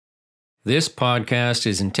This podcast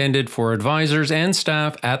is intended for advisors and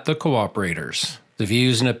staff at the cooperators. The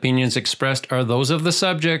views and opinions expressed are those of the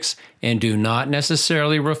subjects and do not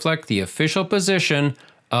necessarily reflect the official position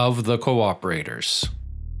of the cooperators.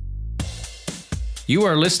 You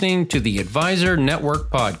are listening to the Advisor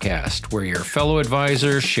Network podcast, where your fellow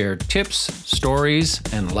advisors share tips, stories,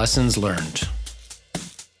 and lessons learned.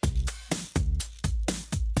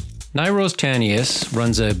 Nyroze Tanious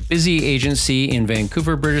runs a busy agency in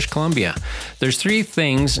Vancouver, British Columbia. There's three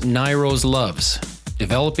things Nyroze loves: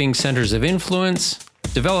 developing centers of influence,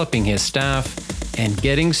 developing his staff, and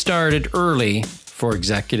getting started early for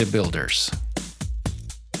executive builders.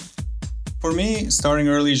 For me, starting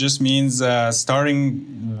early just means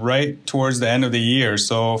starting right towards the end of the year.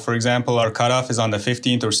 So, for example, our cutoff is on the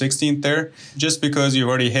 15th or 16th there. Just because you've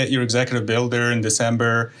already hit your executive builder in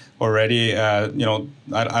December already, I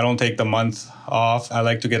don't take the month off. I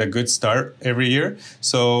like to get a good start every year.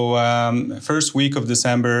 So, first week of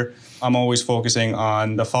December, I'm always focusing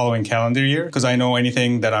on the following calendar year because I know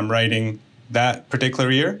anything that I'm writing that particular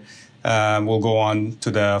year will go on to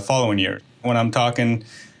the following year. When I'm talking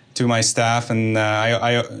to my staff, and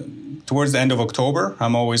I towards the end of October,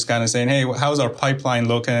 I'm always kind of saying, hey, how's our pipeline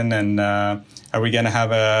looking, and are we going to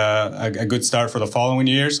have a good start for the following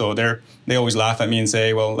year? So they always laugh at me and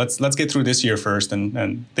say, well, let's get through this year first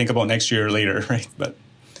and think about next year later, right? But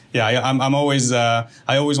yeah, I'm always I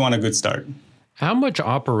always want a good start. How much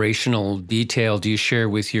operational detail do you share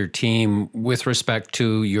with your team with respect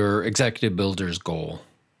to your executive builder's goal?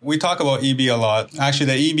 We talk about EB a lot. Actually,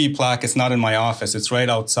 the EB plaque is not in my office. It's right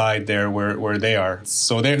outside there where they are.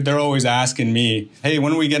 So they're always asking me, hey,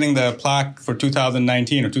 when are we getting the plaque for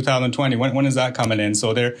 2019 or 2020? When is that coming in?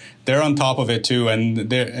 So they're on top of it too.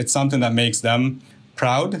 And it's something that makes them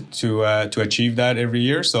proud to achieve that every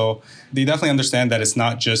year. So they definitely understand that it's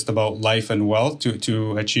not just about life and wealth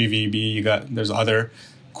to achieve EB. There's other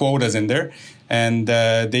quotas in there. And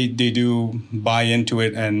they do buy into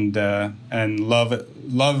it and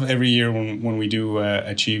love every year when we do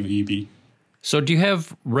achieve EB. So do you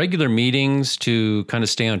have regular meetings to kind of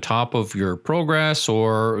stay on top of your progress,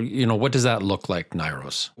 or what does that look like,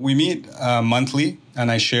 Nyroze? We meet monthly, and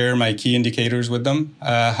I share my key indicators with them.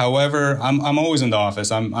 However, I'm always in the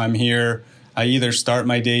office. I'm here. I either start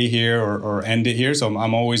my day here or end it here. So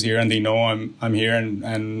I'm always here, and they know I'm here.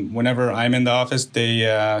 And whenever I'm in the office,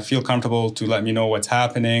 they feel comfortable to let me know what's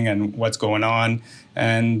happening and what's going on.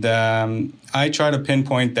 And I try to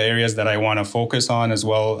pinpoint the areas that I want to focus on as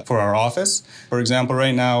well for our office. For example,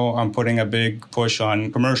 right now, I'm putting a big push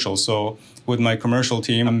on commercials. So with my commercial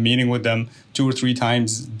team, I'm meeting with them 2 or 3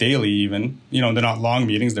 times daily even. They're not long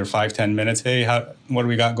meetings. They're 5-10 minutes. Hey, what do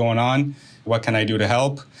we got going on? What can I do to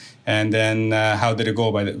help? And then how did it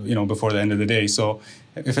go before the end of the day? So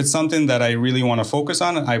if it's something that I really want to focus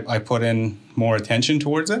on, I put in more attention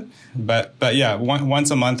towards it. But yeah,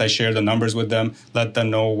 once a month I share the numbers with them, let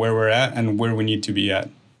them know where we're at and where we need to be at.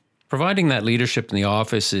 Providing that leadership in the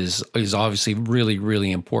office is obviously really,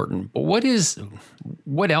 really important. But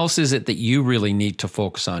what else is it that you really need to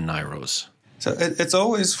focus on, Nyroze? So it's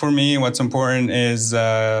always, for me, what's important is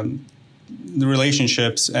the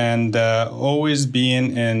relationships and always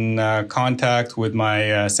being in contact with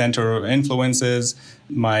my center of influences,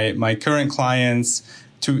 my current clients.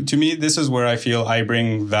 To me, this is where I feel I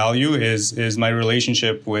bring value is my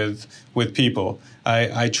relationship with people.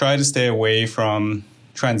 I try to stay away from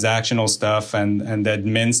transactional stuff and the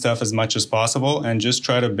admin stuff as much as possible, and just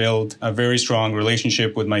try to build a very strong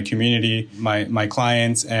relationship with my community, my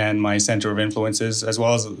clients, and my center of influences, as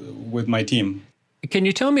well as with my team. Can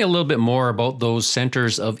you tell me a little bit more about those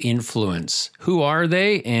centers of influence? Who are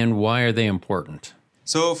they and why are they important?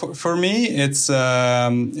 So for me, it's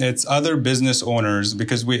other business owners,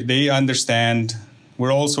 because they understand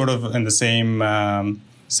we're all sort of in the same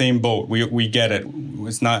boat. We get it.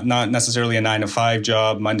 It's not necessarily a 9-to-5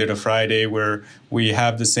 job, Monday to Friday, where we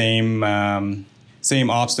have the same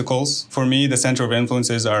obstacles. For me, the center of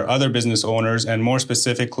influences are other business owners, and more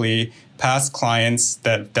specifically, past clients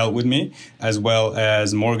that dealt with me, as well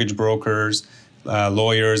as mortgage brokers,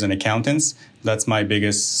 lawyers, and accountants. That's my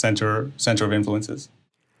biggest center of influences.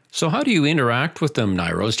 So how do you interact with them,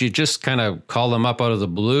 Nyroze? Do you just kind of call them up out of the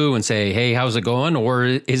blue and say, hey, how's it going? Or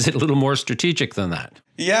is it a little more strategic than that?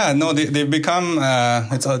 Yeah, no, they've become,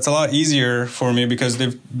 it's a lot easier for me because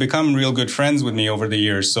they've become real good friends with me over the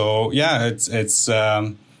years. So yeah,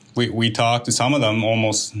 we talk to some of them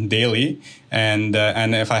almost daily. And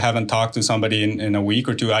if I haven't talked to somebody in a week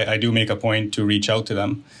or two, I do make a point to reach out to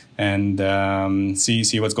them and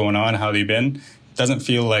see what's going on, how they've been. It doesn't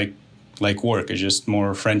feel like work. It's just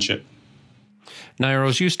more friendship.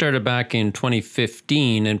 Nyroze, you started back in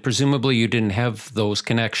 2015, and presumably you didn't have those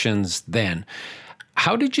connections then.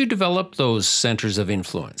 How did you develop those centers of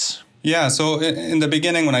influence? Yeah, so in the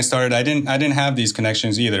beginning when I started, I didn't have these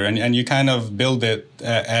connections either, and you kind of build it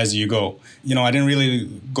as you go. I didn't really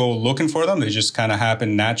go looking for them; they just kind of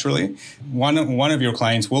happen naturally. One of your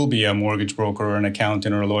clients will be a mortgage broker or an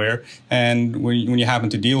accountant or a lawyer, and when you happen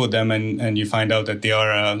to deal with them and you find out that they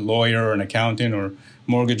are a lawyer or an accountant or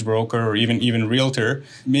mortgage broker or even realtor,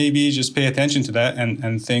 maybe just pay attention to that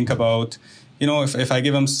and think about, if I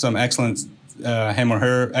give them some excellent him or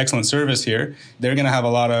her excellent service here, they're going to have a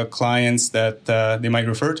lot of clients that they might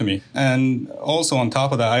refer to me. And also on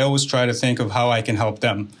top of that, I always try to think of how I can help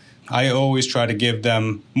them. I always try to give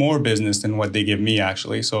them more business than what they give me,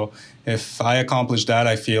 actually. So if I accomplish that,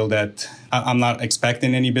 I feel that I'm not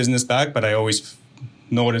expecting any business back, but I always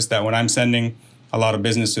notice that when I'm sending a lot of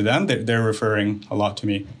business to them, they're referring a lot to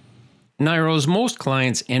me. Nyroze, most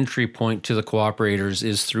clients' entry point to the cooperators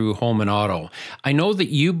is through home and auto. I know that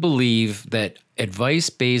you believe that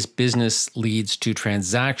advice-based business leads to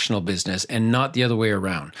transactional business and not the other way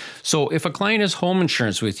around. So if a client has home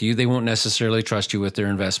insurance with you, they won't necessarily trust you with their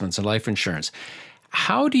investments and life insurance.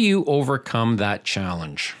 How do you overcome that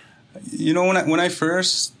challenge? When I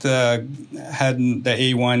first had the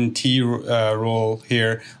A1T role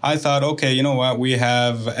here, I thought, okay, you know what, we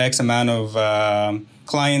have X amount of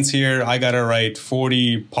clients here. I got to write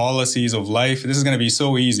 40 policies of life. This is going to be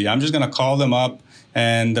so easy. I'm just going to call them up,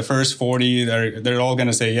 and the first 40, they're all going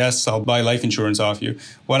to say, yes, I'll buy life insurance off you.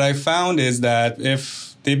 What I found is that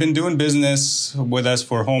if they've been doing business with us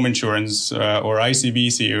for home insurance or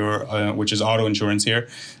ICBC, or which is auto insurance here,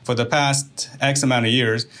 for the past X amount of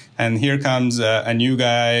years, and here comes a new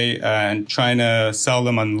guy and trying to sell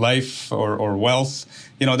them on life or wealth,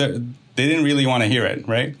 they didn't really want to hear it,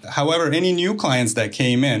 right? However, any new clients that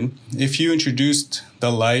came in, if you introduced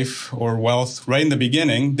the life or wealth right in the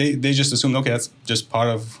beginning, they just assumed, okay, that's just part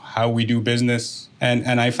of how we do business.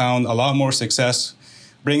 And I found a lot more success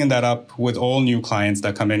bringing that up with all new clients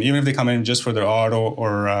that come in, even if they come in just for their auto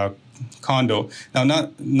or condo. Now,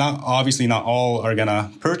 not obviously not all are going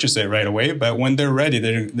to purchase it right away, but when they're ready,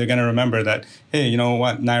 they're going to remember that, hey, you know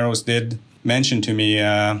what, Nyroze did mention to me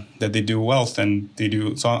that they do wealth, and they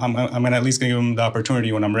do. So I'm going to at least give them the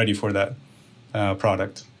opportunity when I'm ready for that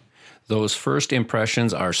product. Those first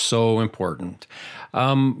impressions are so important.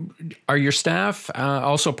 Are your staff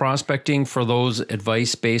also prospecting for those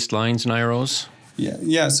advice-based lines, Nyroze?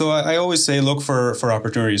 Yeah. So I always say look for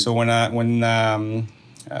opportunities. So when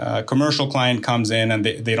a commercial client comes in and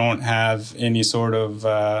they don't have any sort of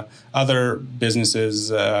other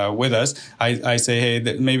businesses with us, I say,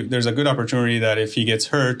 hey, maybe there's a good opportunity that if he gets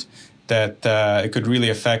hurt, that it could really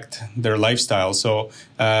affect their lifestyle. So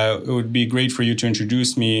it would be great for you to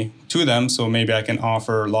introduce me to them, so maybe I can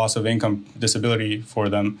offer loss of income disability for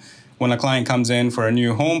them. When a client comes in for a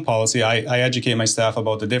new home policy, I educate my staff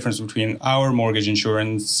about the difference between our mortgage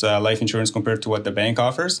insurance, life insurance, compared to what the bank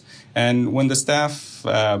offers. And when the staff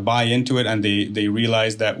buy into it and they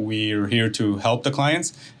realize that we're here to help the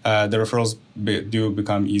clients, the referrals do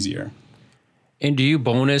become easier. And do you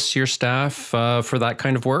bonus your staff for that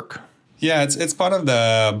kind of work? Yeah, it's part of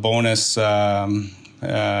the bonus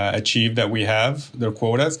achieved that we have, their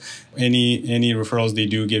quotas. Any referrals they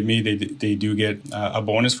do give me, they do get a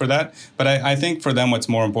bonus for that. But I think for them what's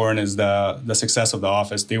more important is the success of the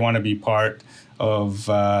office. They want to be part of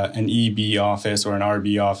an EB office or an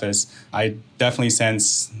RB office. I definitely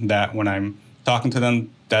sense that when I'm talking to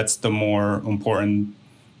them, that's the more important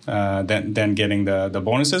than getting the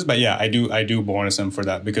bonuses. But yeah, I do bonus them for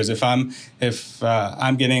that, because if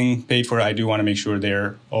I'm getting paid for it, I do want to make sure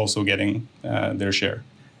they're also getting their share.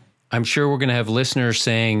 I'm sure we're going to have listeners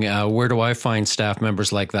saying, where do I find staff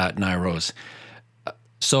members like that, Nyroze?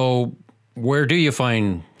 So where do you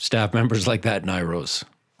find staff members like that, Nyroze?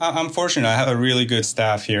 I'm fortunate. I have a really good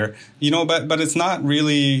staff here, but it's not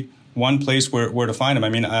really one place where to find them. I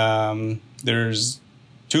mean, there's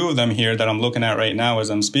two of them here that I'm looking at right now as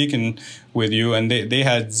I'm speaking with you, and they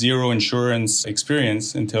had zero insurance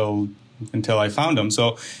experience until I found them.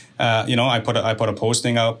 So, I put a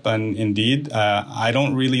posting up on Indeed. I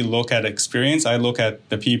don't really look at experience. I look at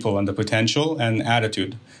the people and the potential and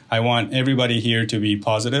attitude. I want everybody here to be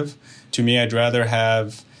positive. To me, I'd rather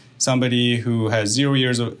have somebody who has 0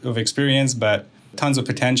 years of experience, but tons of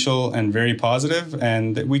potential and very positive.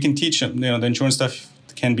 And we can teach them, the insurance stuff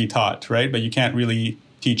can be taught, right? But you can't really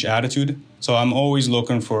teach attitude. So I'm always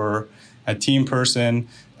looking for a team person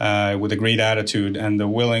with a great attitude and the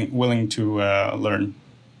willing to learn.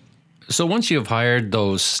 So once you've hired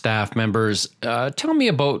those staff members, tell me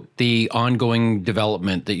about the ongoing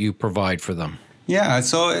development that you provide for them. Yeah,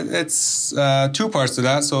 so it's two parts to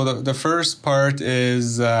that. So the first part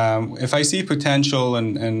is if I see potential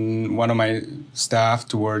in one of my staff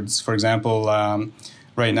towards, for example,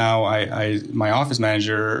 right now, my office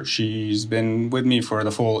manager, she's been with me for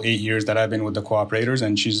the full 8 years that I've been with the cooperators,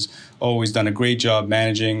 and she's always done a great job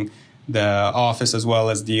managing the office as well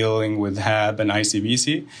as dealing with HAB and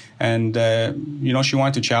ICBC. And, she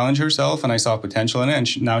wanted to challenge herself, and I saw potential in it,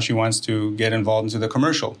 and now she wants to get involved into the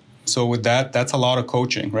commercial. So with that, that's a lot of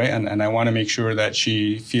coaching, right? And I want to make sure that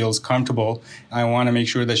she feels comfortable. I want to make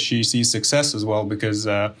sure that she sees success as well, because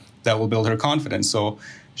that will build her confidence. So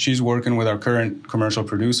she's working with our current commercial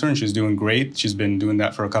producer, and she's doing great. She's been doing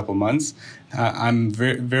that for a couple months. I'm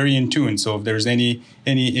very, very in tune. So if there's any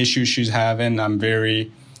issues she's having, I'm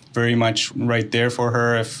very, very much right there for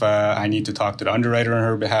her. If I need to talk to the underwriter on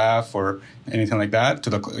her behalf or anything like that,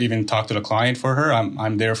 even talk to the client for her,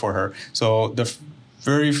 I'm there for her. So the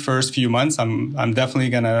very first few months, I'm definitely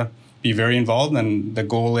gonna be very involved, and the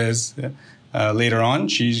goal is later on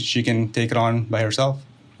she can take it on by herself.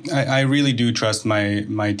 I really do trust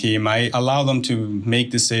my team. I allow them to make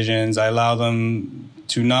decisions. I allow them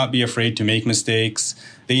to not be afraid to make mistakes.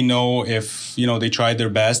 They know if they tried their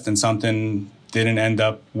best and something didn't end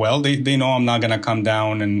up well, they know I'm not gonna come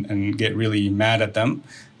down and get really mad at them.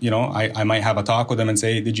 I might have a talk with them and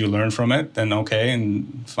say, did you learn from it? Then okay,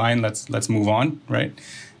 and fine, let's move on, right?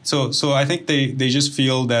 So I think they just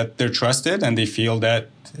feel that they're trusted, and they feel that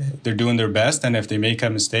they're doing their best, and if they make a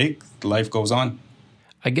mistake, life goes on.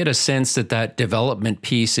 I get a sense that development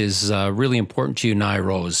piece is really important to you,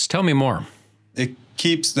 Nyroze. Tell me more. It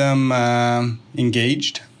keeps them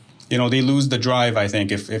engaged. They lose the drive, I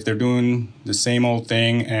think, if they're doing the same old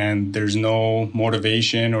thing and there's no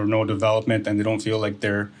motivation or no development, and they don't feel like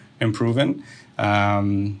they're improving.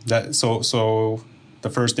 So the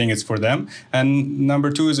first thing is for them. And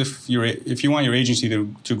number two is if you want your agency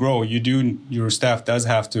to grow, your staff does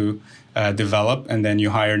have to develop, and then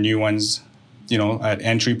you hire new ones, at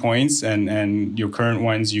entry points, and your current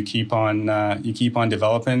ones you keep on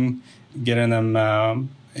developing, getting them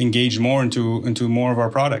engage more into more of our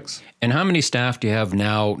products. And how many staff do you have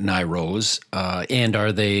now, Nyroze? And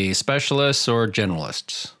are they specialists or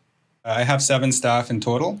generalists? I have 7 staff in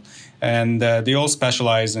total, and they all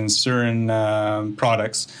specialize in certain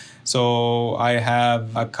products. So I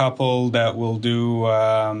have a couple that will do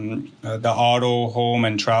the auto, home,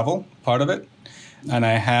 and travel part of it. And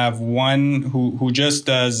I have one who just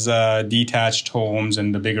does detached homes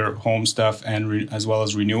and the bigger home stuff, and as well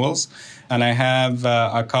as renewals. And I have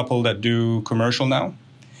a couple that do commercial now.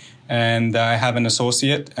 And I have an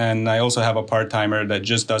associate, and I also have a part-timer that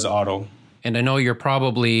just does auto. And I know you're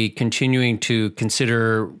probably continuing to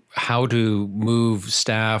consider how to move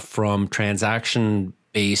staff from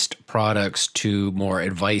transaction-based products to more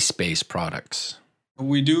advice-based products.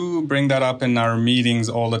 We do bring that up in our meetings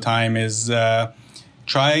all the time, is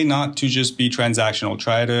try not to just be transactional.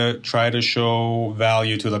 Try to show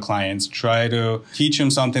value to the clients. Try to teach them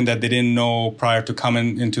something that they didn't know prior to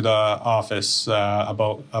coming into the office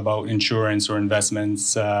about insurance or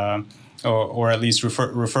investments, or at least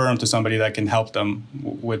refer them to somebody that can help them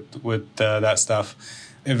with that stuff.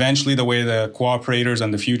 Eventually, the way the cooperators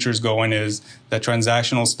and the future's going is that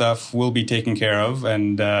transactional stuff will be taken care of,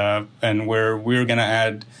 and where we're going to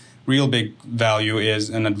add real big value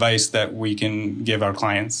is an advice that we can give our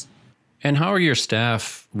clients. And how are your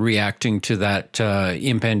staff reacting to that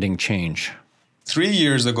impending change? 3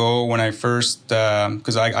 years ago, when I first,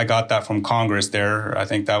 because I got that from Congress there, I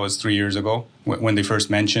think that was 3 years ago when they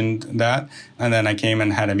first mentioned that. And then I came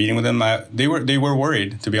and had a meeting with them. They were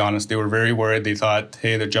worried, to be honest. They were very worried. They thought,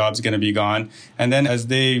 hey, the job's going to be gone. And then as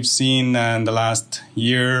they've seen in the last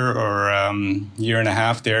year or year and a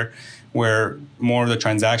half there, where more of the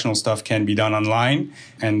transactional stuff can be done online,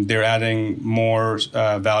 and they're adding more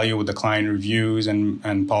value with the client reviews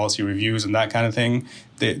and policy reviews and that kind of thing.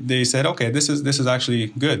 They said, okay, this is actually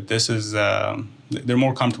good. They're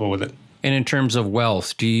more comfortable with it. And in terms of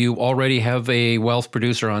wealth, do you already have a wealth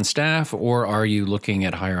producer on staff, or are you looking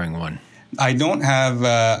at hiring one? I don't have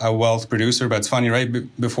a wealth producer, but it's funny, right?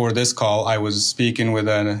 Before this call, I was speaking with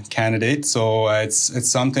a candidate. So it's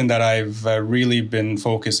something that I've really been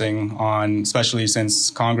focusing on, especially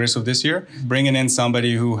since Congress of this year. Bringing in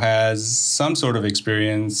somebody who has some sort of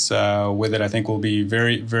experience with it, I think will be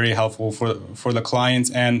very, very helpful for the clients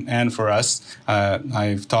and for us.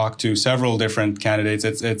 I've talked to several different candidates.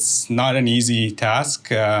 It's not an easy task,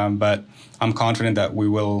 but I'm confident that we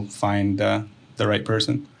will find the right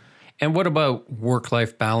person. And what about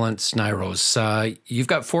work-life balance, Nyroze? You've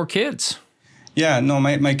got 4 kids. Yeah, no,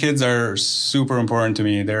 my kids are super important to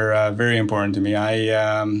me. They're very important to me.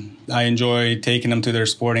 I enjoy taking them to their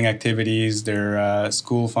sporting activities, their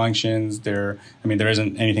school functions. There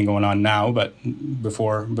isn't anything going on now, but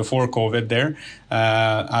before COVID,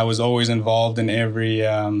 I was always involved in every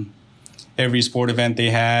sport event they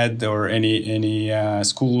had, or any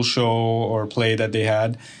school show or play that they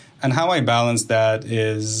had. And how I balance that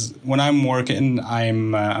is when I'm working,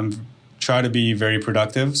 I'm try to be very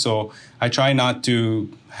productive. So I try not to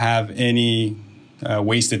have any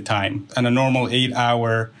wasted time. On a normal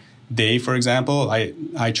 8-hour day, for example,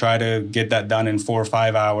 I try to get that done in 4 or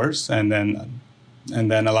 5 hours, and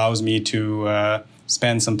then allows me to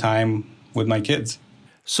spend some time with my kids.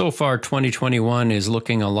 So far, 2021 is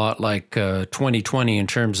looking a lot like 2020 in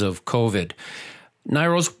terms of COVID.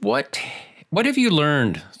 Nyroze, what have you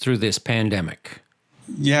learned through this pandemic?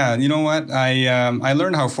 Yeah, you know what? I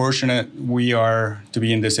learned how fortunate we are to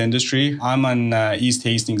be in this industry. I'm on East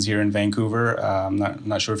Hastings here in Vancouver. I'm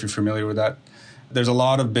not sure if you're familiar with that. There's a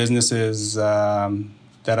lot of businesses that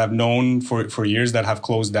I've known for years that have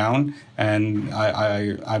closed down, and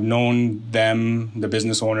I've known them, the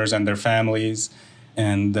business owners and their families,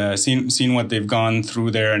 and seen what they've gone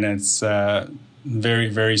through there, and it's very,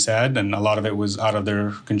 very sad, and a lot of it was out of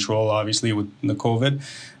their control, obviously, with the COVID.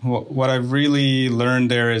 What I've really learned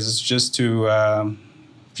there is just to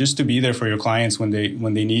be there for your clients when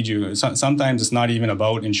they need you. Sometimes it's not even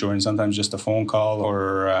about insurance. Sometimes just a phone call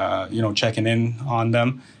or checking in on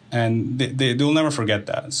them, and they'll never forget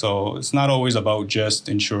that. So it's not always about just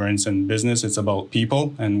insurance and business. It's about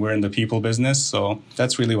people, and we're in the people business. So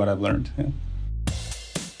that's really what I've learned. Yeah.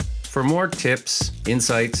 For more tips,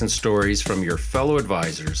 insights, and stories from your fellow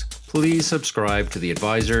advisors, please subscribe to the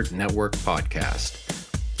Advisor Network podcast.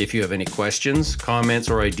 If you have any questions, comments,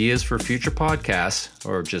 or ideas for future podcasts,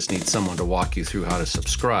 or just need someone to walk you through how to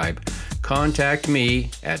subscribe, contact me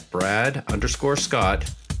at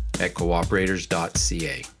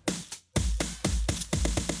brad_scott@cooperators.ca.